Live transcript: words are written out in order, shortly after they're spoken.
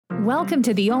Welcome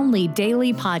to the only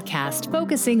daily podcast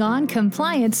focusing on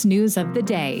compliance news of the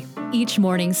day. Each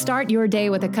morning, start your day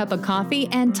with a cup of coffee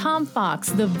and Tom Fox,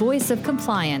 the voice of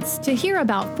compliance, to hear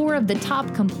about 4 of the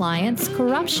top compliance,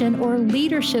 corruption, or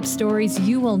leadership stories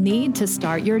you will need to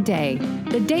start your day.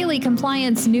 The Daily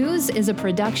Compliance News is a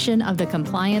production of the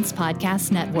Compliance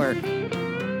Podcast Network.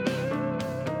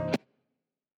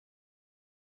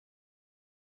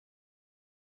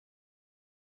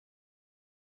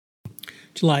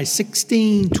 July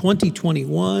 16,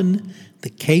 2021, the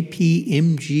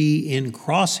KPMG in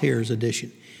Crosshairs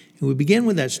edition. And we begin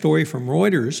with that story from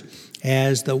Reuters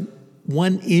as the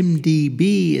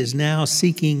 1MDB is now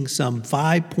seeking some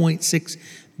 $5.6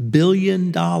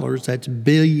 billion, that's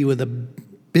billion with a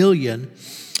billion,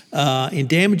 in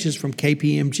damages from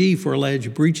KPMG for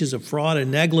alleged breaches of fraud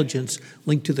and negligence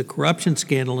linked to the corruption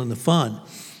scandal in the fund.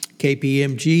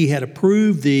 KPMG had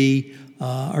approved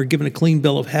or given a clean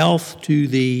bill of health to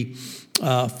the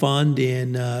fund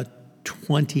in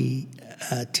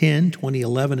 2010,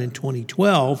 2011, and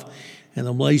 2012. And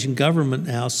the Malaysian government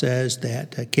now says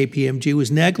that KPMG was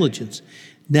negligent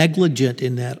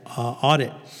in that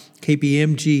audit.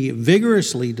 KPMG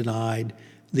vigorously denied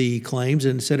the claims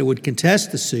and said it would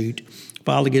contest the suit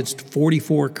filed against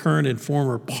 44 current and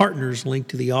former partners linked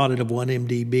to the audit of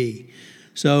 1MDB.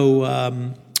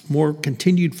 So more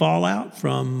continued fallout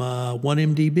from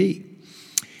 1MDB.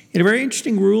 In a very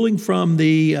interesting ruling from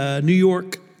the New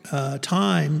York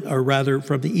Times, or rather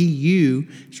from the EU,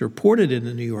 it's reported in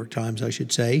the New York Times, I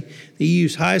should say, the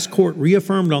EU's highest court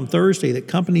reaffirmed on Thursday that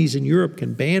companies in Europe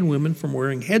can ban women from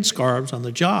wearing headscarves on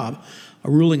the job,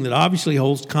 a ruling that obviously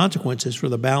holds consequences for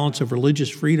the balance of religious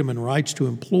freedom and rights to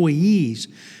employees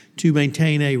to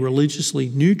maintain a religiously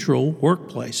neutral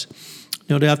workplace.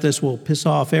 No doubt this will piss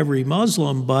off every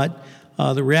Muslim, but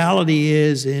the reality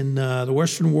is in the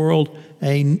Western world,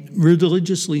 a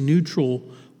religiously neutral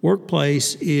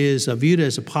workplace is viewed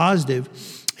as a positive,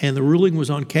 and the ruling was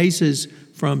on cases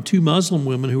from 2 Muslim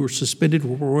women who were suspended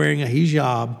for wearing a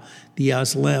hijab, the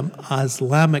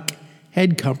Islamic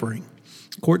head covering.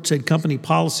 The court said company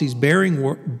policies barring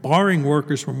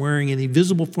workers from wearing any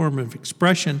visible form of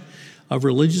expression of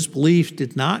religious belief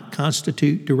did not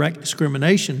constitute direct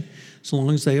discrimination, so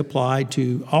long as they applied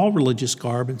to all religious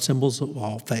garb and symbols of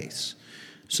all faiths.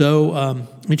 So,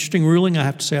 interesting ruling. I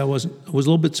have to say I was a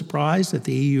little bit surprised that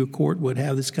the EU court would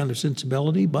have this kind of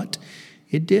sensibility, but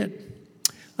it did.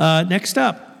 Next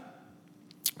up,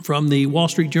 from the Wall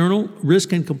Street Journal,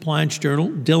 Risk and Compliance Journal,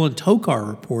 Dylan Tokar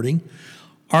reporting,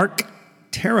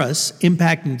 Arctaris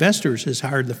Impact Investors has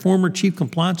hired the former chief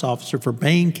compliance officer for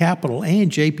Bain Capital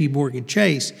and JP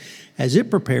Chase as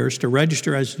it prepares to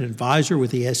register as an advisor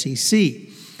with the SEC.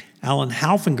 Alan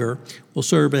Halfinger will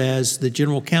serve as the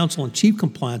general counsel and chief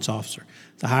compliance officer.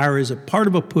 The hire is a part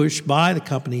of a push by the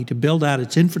company to build out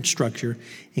its infrastructure,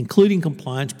 including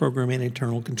compliance program and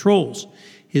internal controls.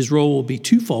 His role will be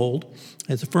twofold.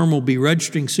 As the firm will be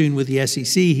registering soon with the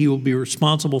SEC, he will be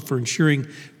responsible for ensuring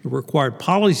the required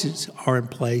policies are in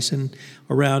place and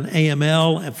around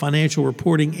AML and financial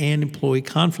reporting and employee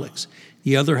conflicts.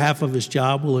 The other half of his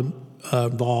job will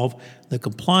involve the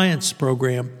compliance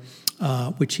program,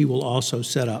 which he will also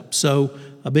set up. So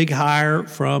a big hire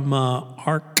from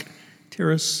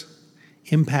Arctaris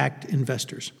Impact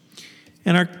Investors.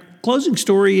 And our closing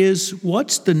story is,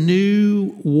 what's the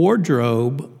new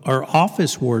wardrobe or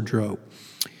office wardrobe?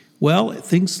 Well,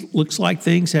 looks like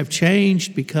things have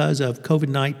changed because of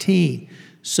COVID-19.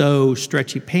 So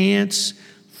stretchy pants,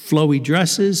 flowy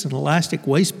dresses, and elastic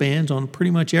waistbands on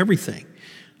pretty much everything.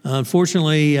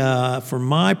 Unfortunately, from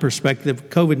my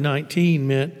perspective, COVID-19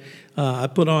 meant I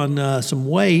put on some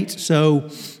weight,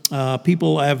 so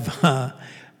people have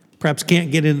perhaps can't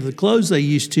get into the clothes they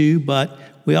used to, but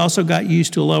we also got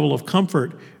used to a level of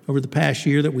comfort over the past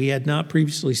year that we had not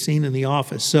previously seen in the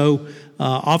office. So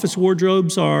office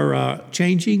wardrobes are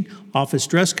changing, office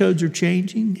dress codes are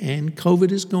changing, and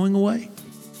COVID is going away.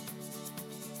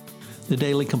 The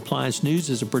Daily Compliance News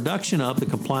is a production of the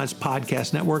Compliance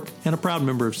Podcast Network and a proud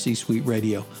member of C-Suite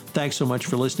Radio. Thanks so much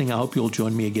for listening. I hope you'll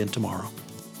join me again tomorrow.